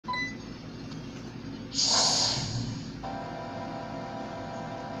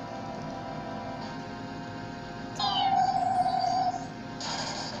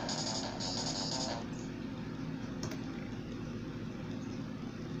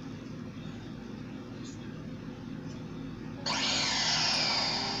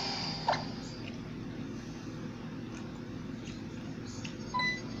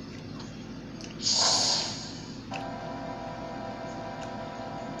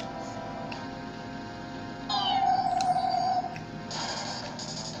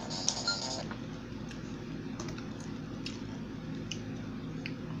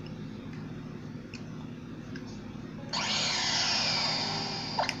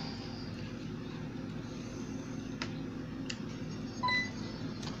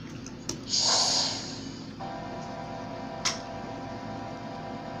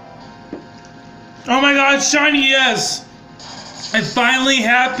Oh my god, shiny, yes! It finally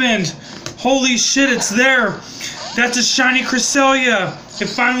happened! Holy shit, it's there! That's a shiny Cresselia! It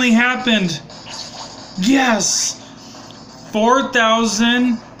finally happened! Yes!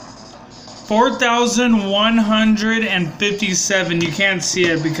 4,157. You can't see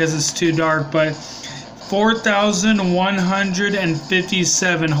it because it's too dark, but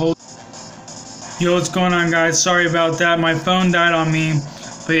 4,157. Yo, what's going on, guys? Sorry about that. My phone died on me.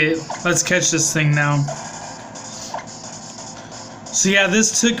 But let's catch this thing now. So yeah,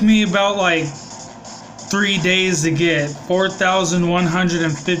 this took me about like 3 days to get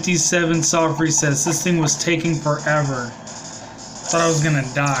 4,157 soft resets. This thing was taking forever. Thought I was gonna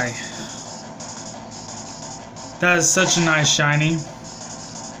die. That is such a nice shiny.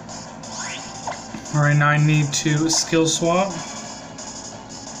 Alright, now I need to skill swap.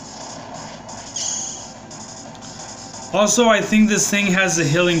 Also, I think this thing has a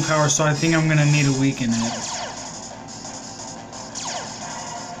healing power, so I think I'm gonna need to weaken it.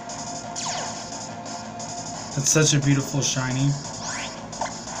 That's such a beautiful shiny.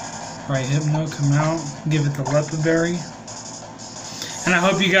 Alright, Hypno, come out. Give it the Leopard Berry. And I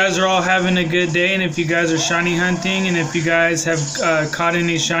hope you guys are all having a good day. And if you guys are shiny hunting, and if you guys have caught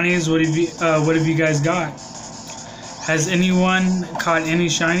any shinies, what have you guys got? Has anyone caught any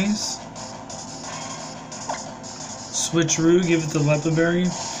shinies? Switcheroo, give it the Leopard Berry.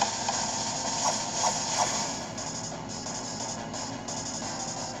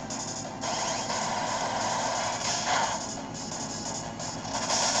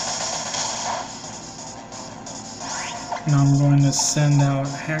 Now I'm going to send out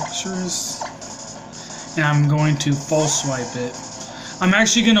Haxorus, and I'm going to false swipe it. I'm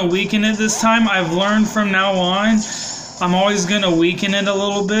actually going to weaken it this time. I've learned from now on, I'm always going to weaken it a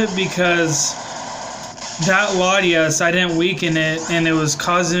little bit, because that Latias, I didn't weaken it, and it was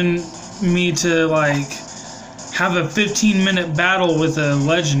causing me to like have a 15-minute battle with a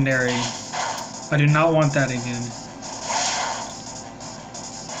legendary. I do not want that again.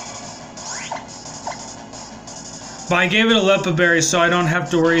 But I gave it a Leopard Berry, so I don't have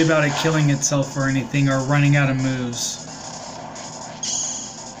to worry about it killing itself or anything, or running out of moves.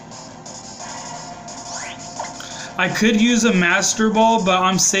 I could use a Master Ball, but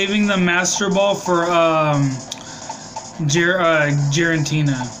I'm saving the Master Ball for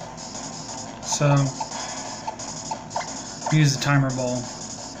Giratina. So use the Timer Ball.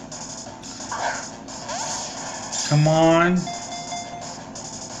 Come on.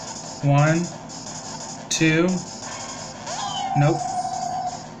 1, 2. Nope.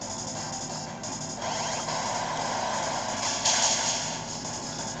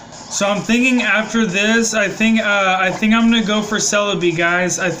 So I'm thinking after this, I think I'm gonna go for Celebi,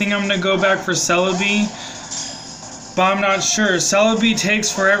 guys. I think I'm gonna go back for Celebi, but I'm not sure. Celebi takes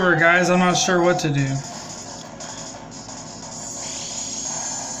forever, guys. I'm not sure what to do.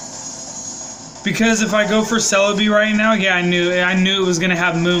 Because if I go for Celebi right now, yeah, I knew it was gonna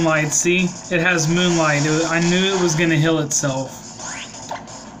have Moonlight. See, it has Moonlight. I knew it was gonna heal itself,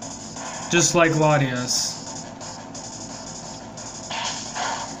 just like Latias.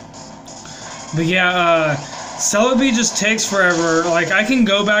 But yeah, Celebi just takes forever. Like, I can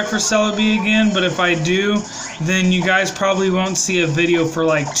go back for Celebi again, but if I do, then you guys probably won't see a video for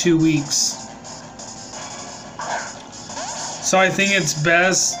like 2 weeks. So I think it's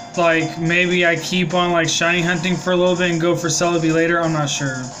best, like, maybe I keep on like shiny hunting for a little bit and go for Celebi later. I'm not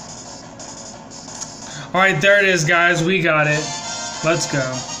sure. Alright, there it is, guys. We got it. Let's go.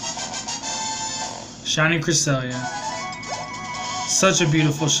 Shiny Cresselia. Such a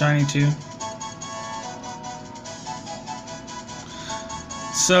beautiful shiny too.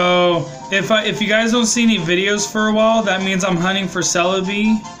 So if you guys don't see any videos for a while, that means I'm hunting for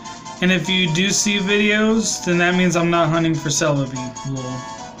Celebi. And if you do see videos, then that means I'm not hunting for Celebi. Lol.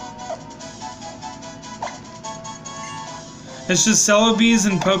 It's just Celebi's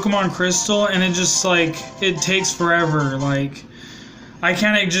in Pokemon Crystal, and it just like it takes forever. Like I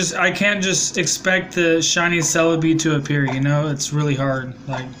can't just expect the shiny Celebi to appear. You know, it's really hard.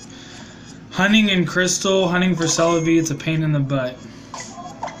 Like hunting in Crystal, hunting for Celebi, it's a pain in the butt.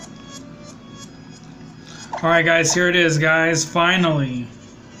 Alright guys, here it is, guys. Finally.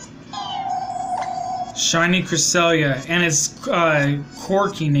 Shiny Cresselia, and its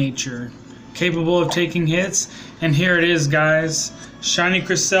quirky nature. Capable of taking hits. And here it is, guys. Shiny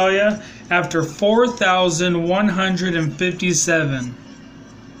Cresselia after 4,157.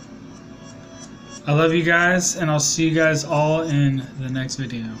 I love you guys, and I'll see you guys all in the next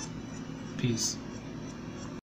video. Peace.